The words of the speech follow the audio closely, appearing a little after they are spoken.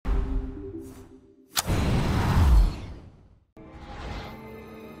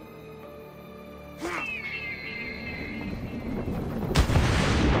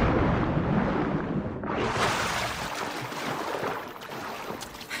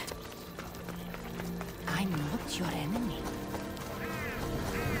not your enemy.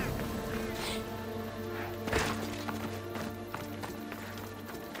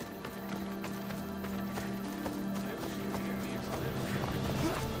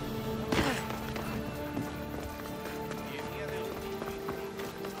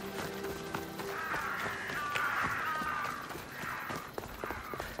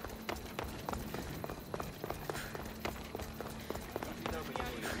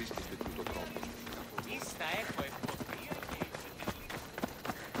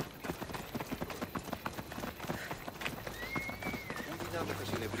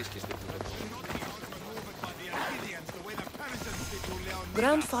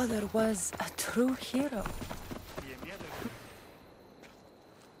 Grandfather was a true hero.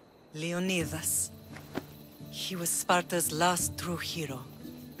 Leonidas. He was Sparta's last true hero.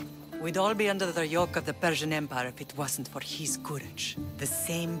 We'd all be under the yoke of the Persian Empire if it wasn't for his courage. The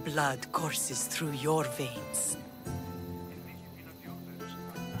same blood courses through your veins.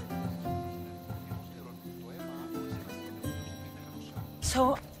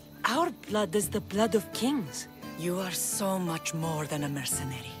 So, our blood is the blood of kings. You are so much more than a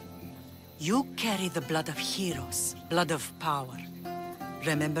mercenary. You carry the blood of heroes, blood of power.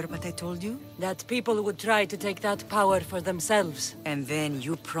 Remember what I told you? That people would try to take that power for themselves. And then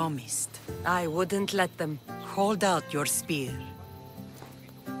you promised. I wouldn't let them. Hold out your spear.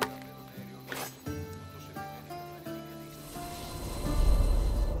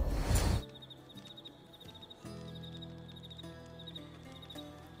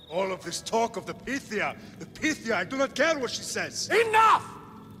 All of this talk of the Pythia, I do not care what she says. Enough!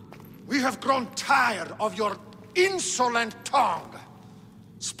 We have grown tired of your insolent tongue.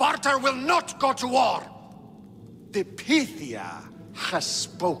 Sparta will not go to war. The Pythia has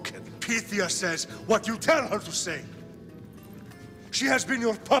spoken. Pythia says what you tell her to say. She has been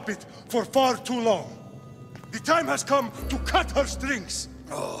your puppet for far too long. The time has come to cut her strings.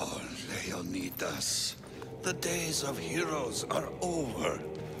 Oh, Leonidas. The days of heroes are over.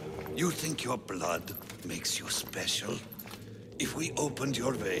 You think your blood makes you special? If we opened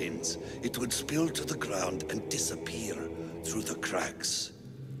your veins, it would spill to the ground and disappear through the cracks.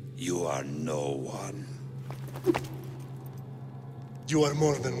 You are no one. You are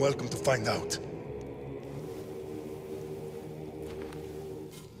more than welcome to find out.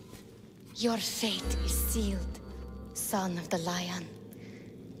 Your fate is sealed, son of the lion.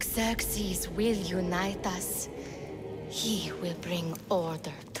 Xerxes will unite us. He will bring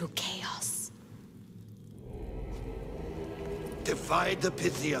order to chaos. Divide the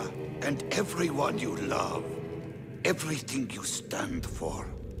Pythia and everyone you love. Everything you stand for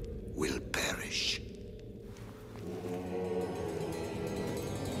will perish.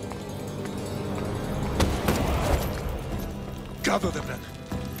 Gather the men.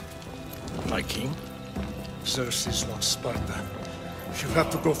 My king? Xerxes wants Sparta. You have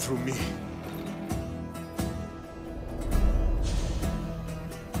to go through me.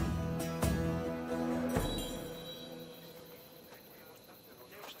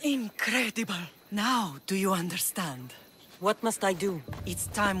 Incredible! Now, do you understand? What must I do? It's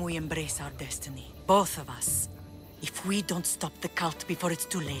time we embrace our destiny. Both of us. If we don't stop the cult before it's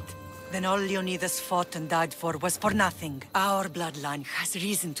too late, then all Leonidas fought and died for was for nothing. Our bloodline has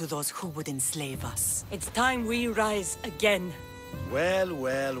risen to those who would enslave us. It's time we rise again. Well,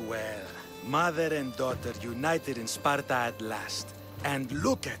 well, well. Mother and daughter united in Sparta at last. And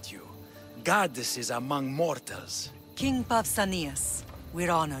look at you. Goddesses among mortals. King Pausanias,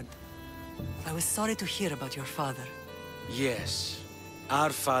 we're honored. I was sorry to hear about your father. Yes.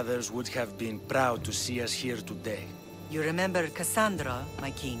 Our fathers would have been proud to see us here today. You remember Cassandra,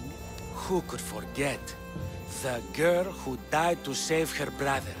 my king? Who could forget? The girl who died to save her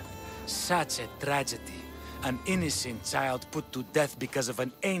brother. Such a tragedy. An innocent child put to death because of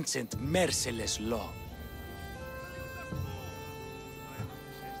an ancient, merciless law.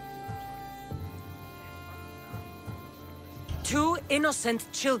 Two innocent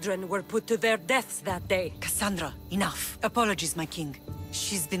children were put to their deaths that day. Cassandra, enough. Apologies, my king.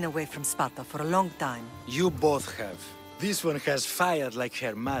 She's been away from Sparta for a long time. You both have. This one has fired like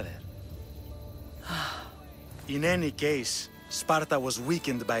her mother. In any case, Sparta was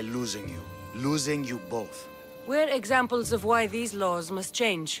weakened by losing you. Losing you both. We're examples of why these laws must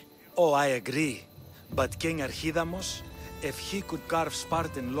change. Oh, I agree. But King Archidamos, if he could carve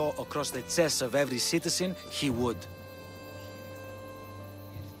Spartan law across the chests of every citizen, he would.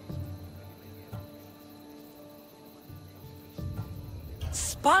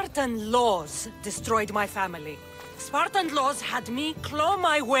 Spartan laws destroyed my family. Spartan laws had me claw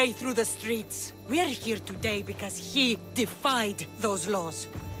my way through the streets. We're here today because he defied those laws.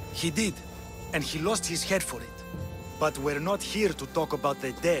 He did, and he lost his head for it. But we're not here to talk about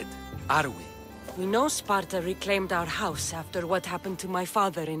the dead, are we? We know Sparta reclaimed our house after what happened to my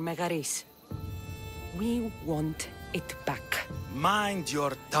father in Megaris. We want it back. Mind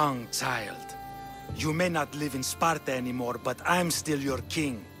your tongue, child. You may not live in Sparta anymore, but I'm still your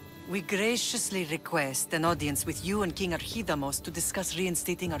king. We graciously request an audience with you and King Archidamos to discuss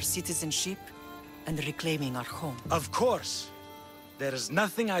reinstating our citizenship and reclaiming our home. Of course. There's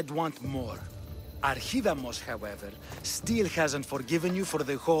nothing I'd want more. Archidamos, however, still hasn't forgiven you for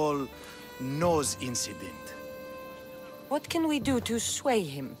the whole nose incident. What can we do to sway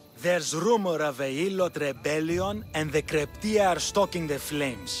him? There's rumor of a Hilot rebellion, and the Krypteia are stalking the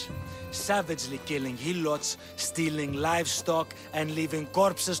flames. Savagely killing Hilots, stealing livestock, and leaving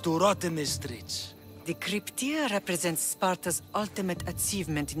corpses to rot in the streets. The Krypteia represents Sparta's ultimate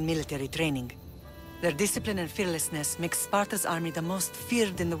achievement in military training. Their discipline and fearlessness make Sparta's army the most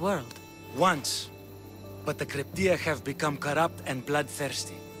feared in the world. Once. But the Krypteia have become corrupt and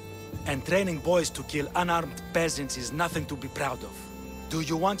bloodthirsty. And training boys to kill unarmed peasants is nothing to be proud of. Do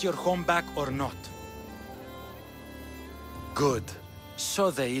you want your home back or not? Good.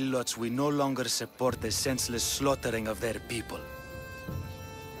 So the Ilots will no longer support the senseless slaughtering of their people.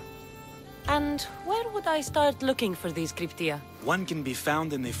 And where would I start looking for these Krypteia? One can be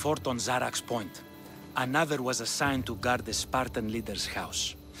found in the fort on Zarak's Point. Another was assigned to guard the Spartan leader's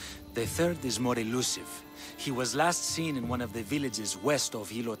house. The third is more elusive. He was last seen in one of the villages west of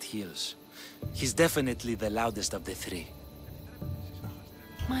Hilot Hills. He's definitely the loudest of the three.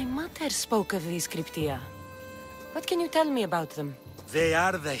 My mother spoke of these Krypteia. What can you tell me about them? They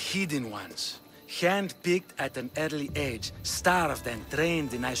are the hidden ones. Hand-picked at an early age, starved and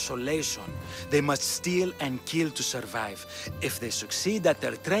trained in isolation. They must steal and kill to survive. If they succeed at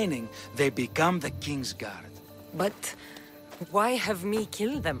their training, they become the King's Guard. But why have me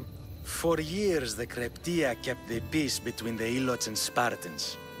kill them? For years, the Krypteia kept the peace between the Ilots and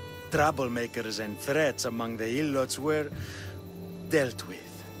Spartans. Troublemakers and threats among the Ilots were dealt with.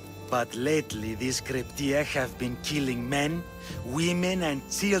 But lately, these Krypteia have been killing men, women, and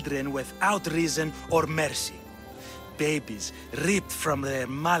children without reason or mercy. Babies ripped from their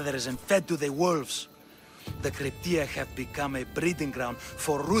mothers and fed to the wolves. The Krypteia have become a breeding ground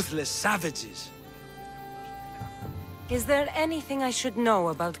for ruthless savages. Is there anything I should know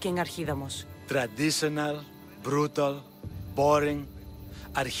about King Archidamos? Traditional, brutal, boring.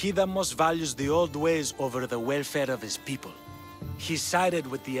 Archidamos values the old ways over the welfare of his people. He sided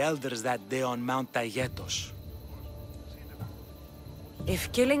with the elders that day on Mount Taygetos.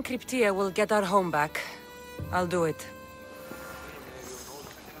 If killing Krypteia will get our home back, I'll do it.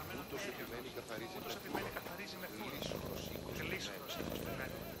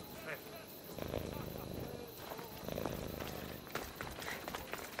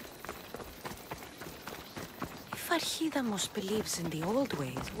 If Archidamos believes in the old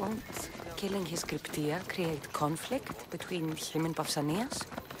ways, won't killing his Krypteia create conflict between him and Pausanias?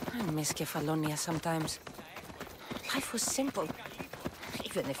 I miss Kefalonia sometimes. Life was simple,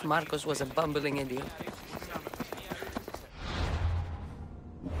 even if Marcos was a bumbling idiot.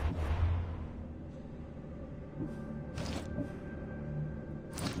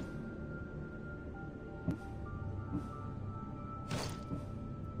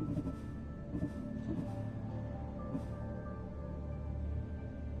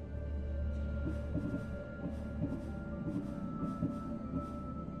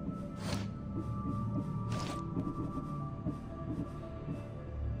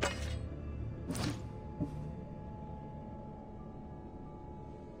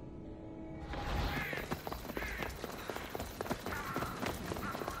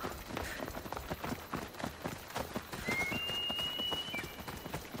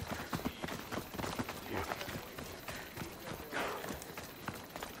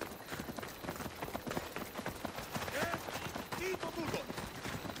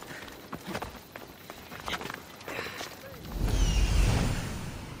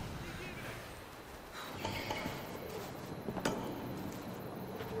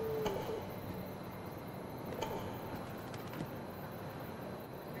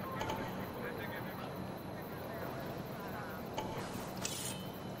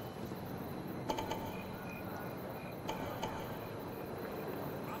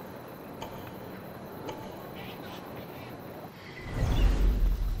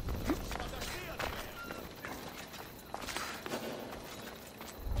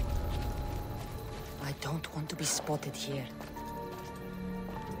 I don't want to be spotted here.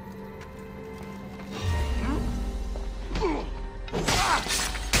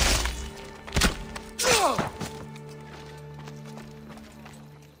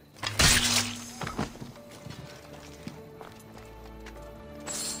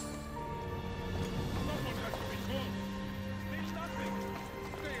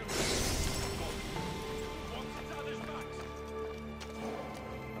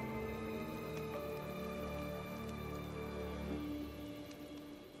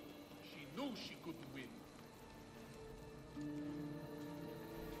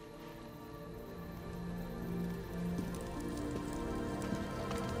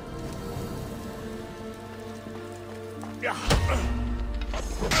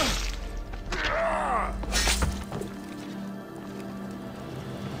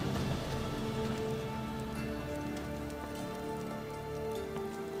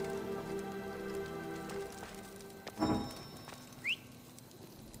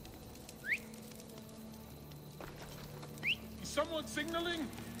 Someone signaling?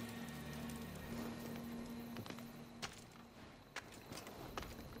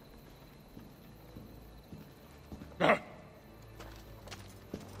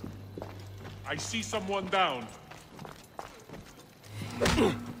 I see someone down.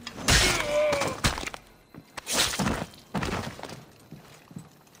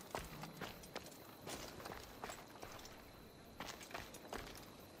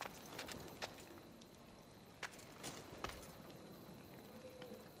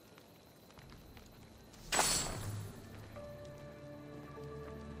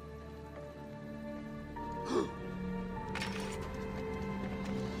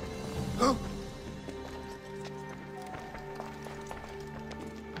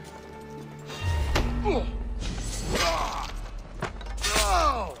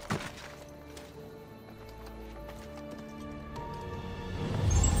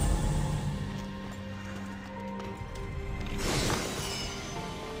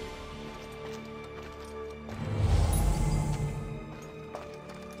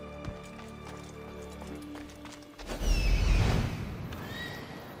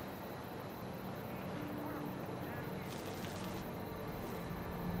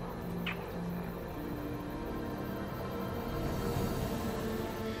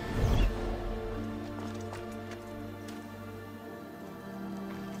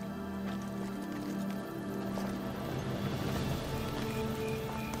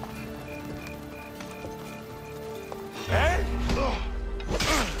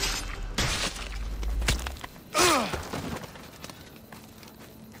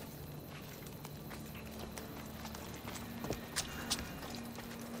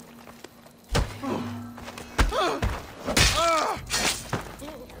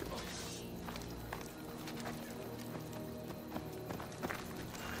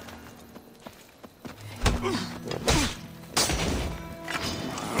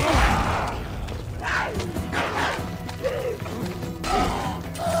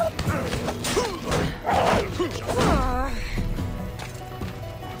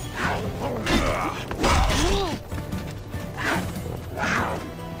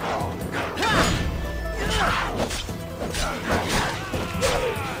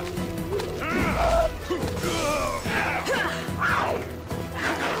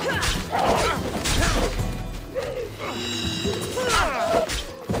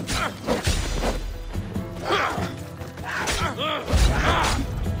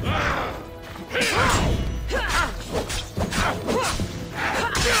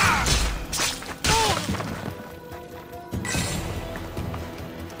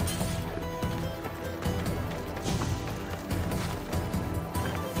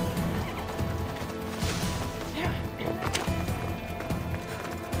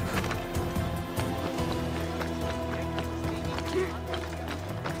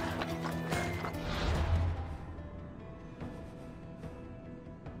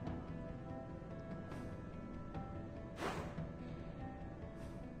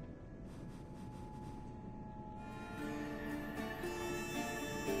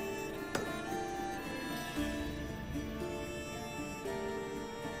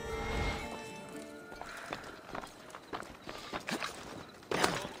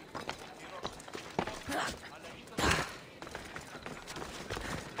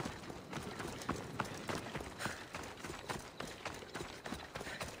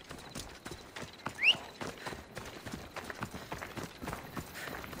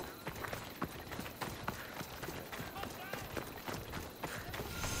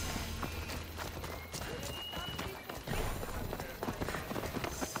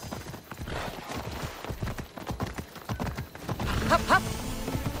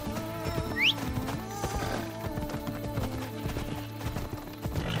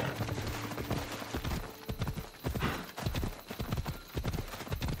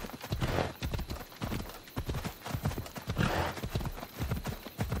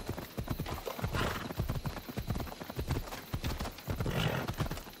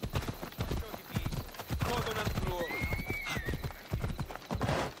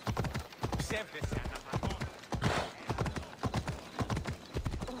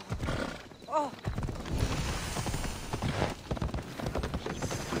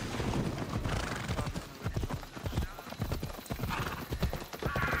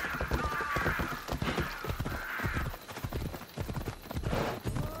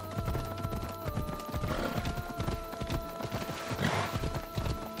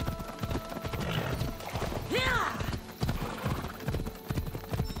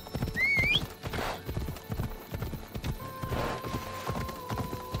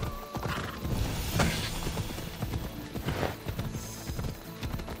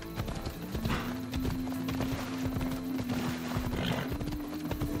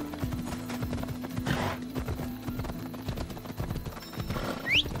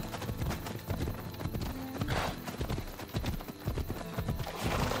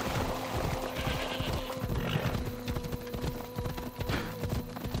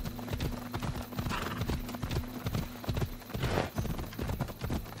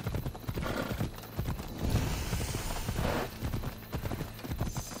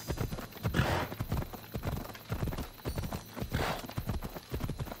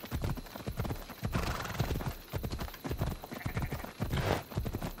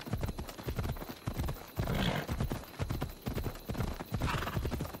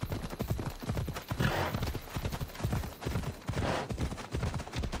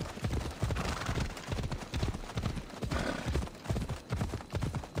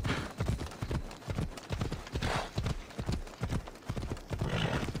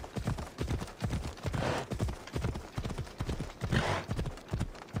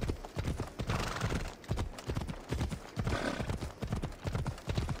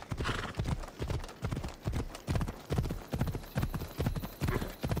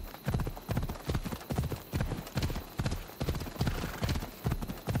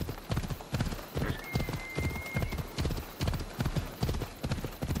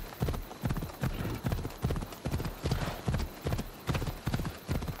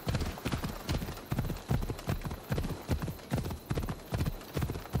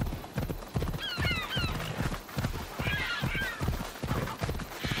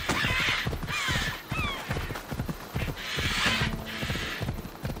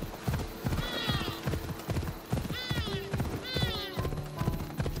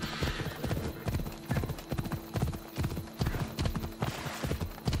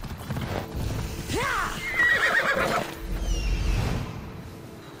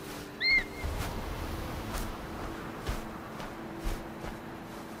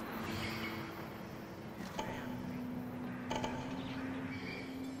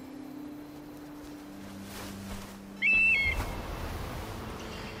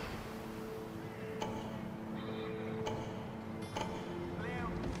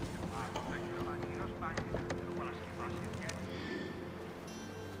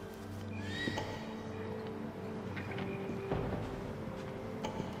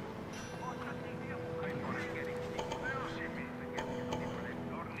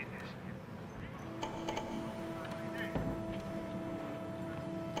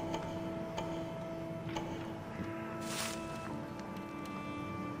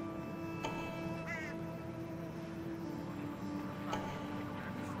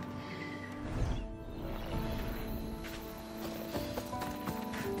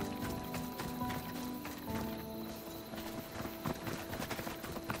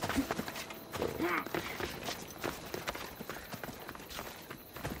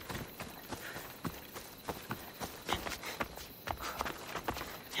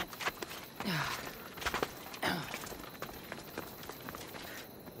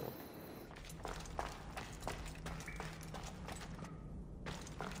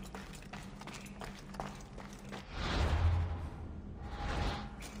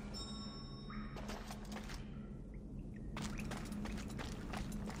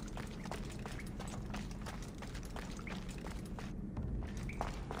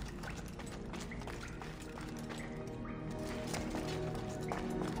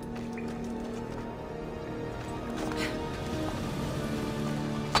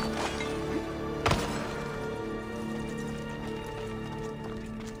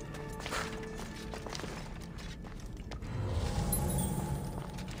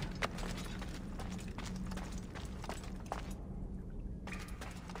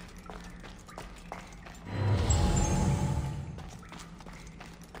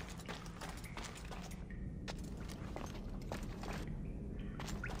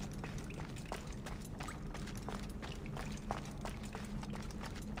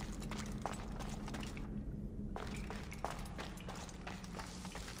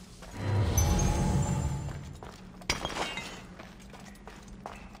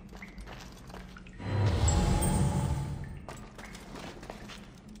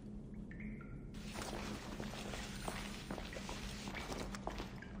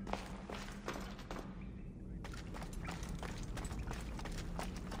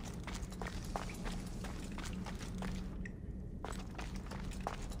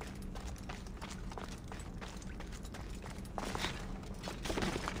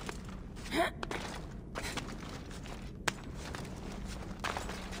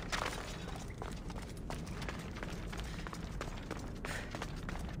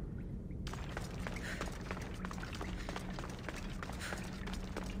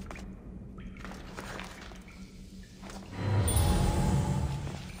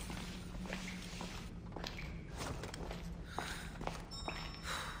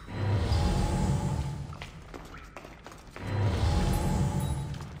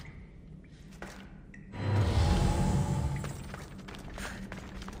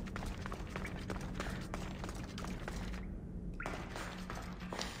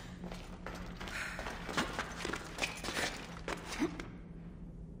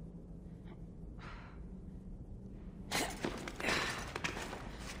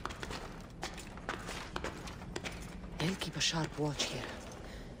 a sharp watch here.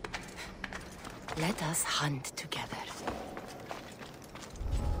 Let us hunt together.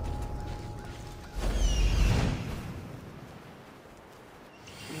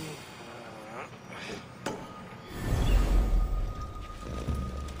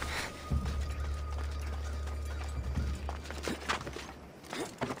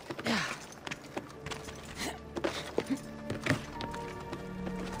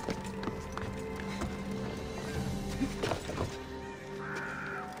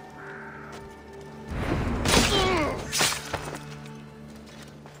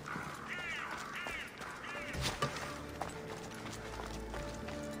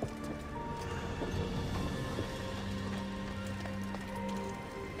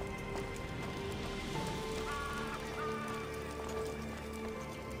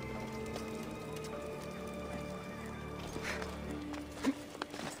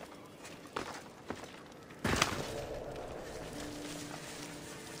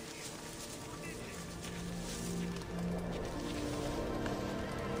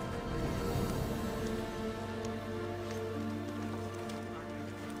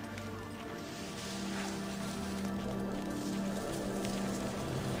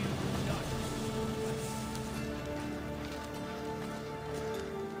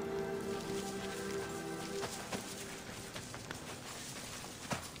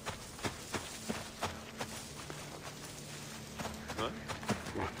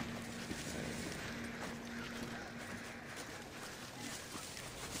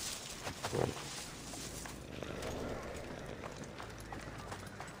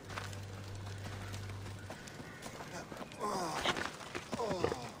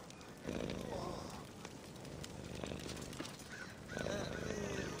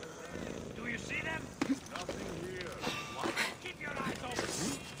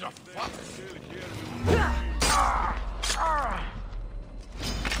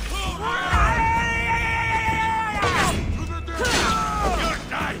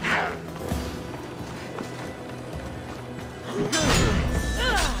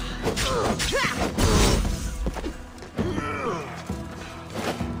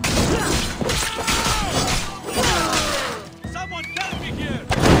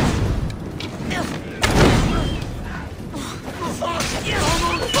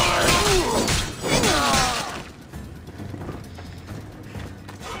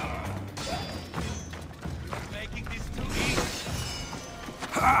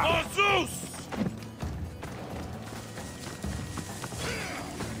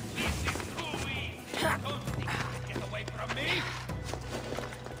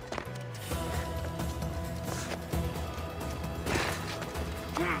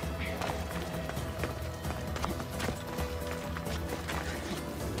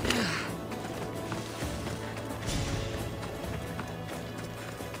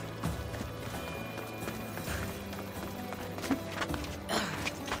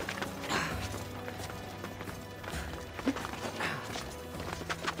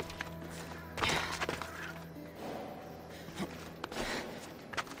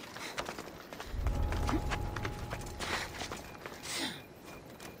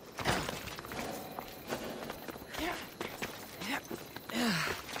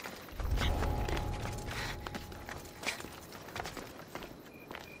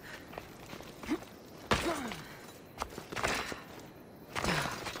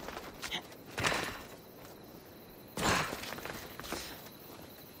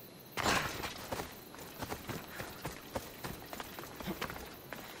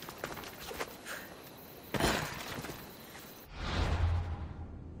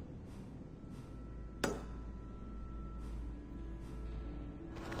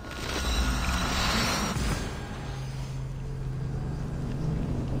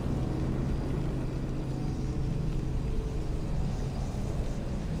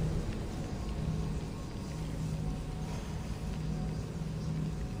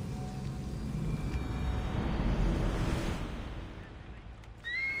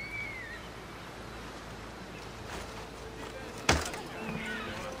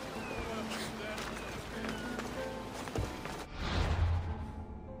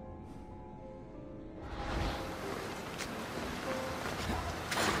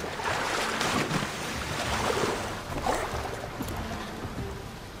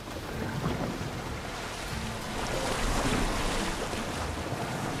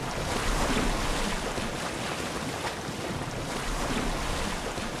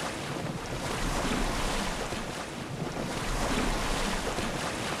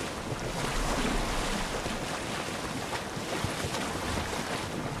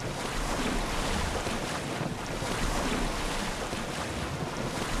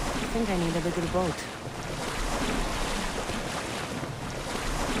 think I need a bigger boat.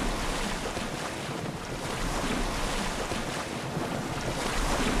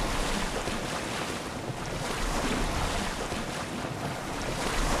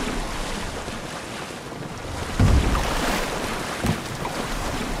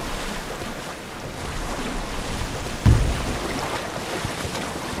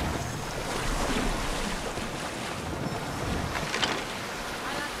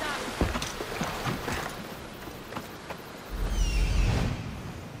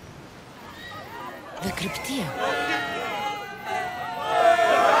 The Krypteia.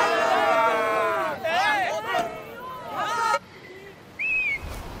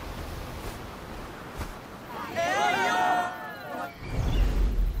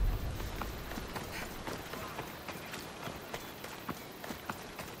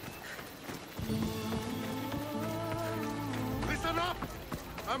 Listen up!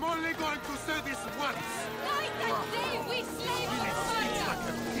 I'm only going to say this once. Night and day we slay Spartan!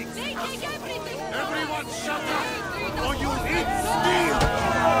 They take everything! Everyone shut up, or you'll eat steel!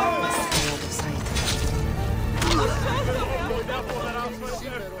 Stay out of sight.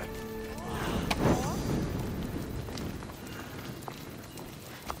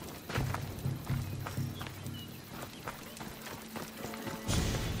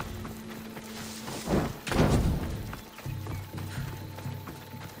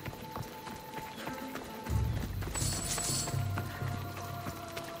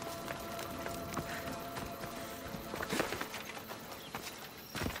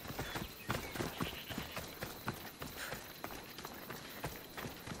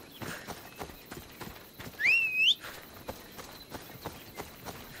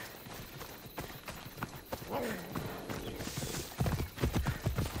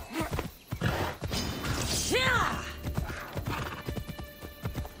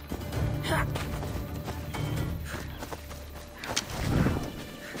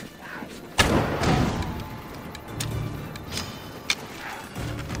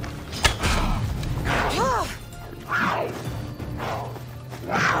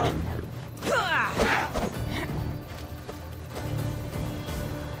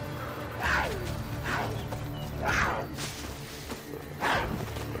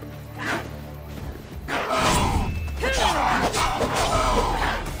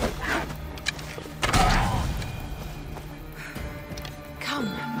 Come,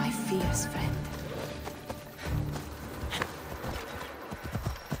 my fierce friend.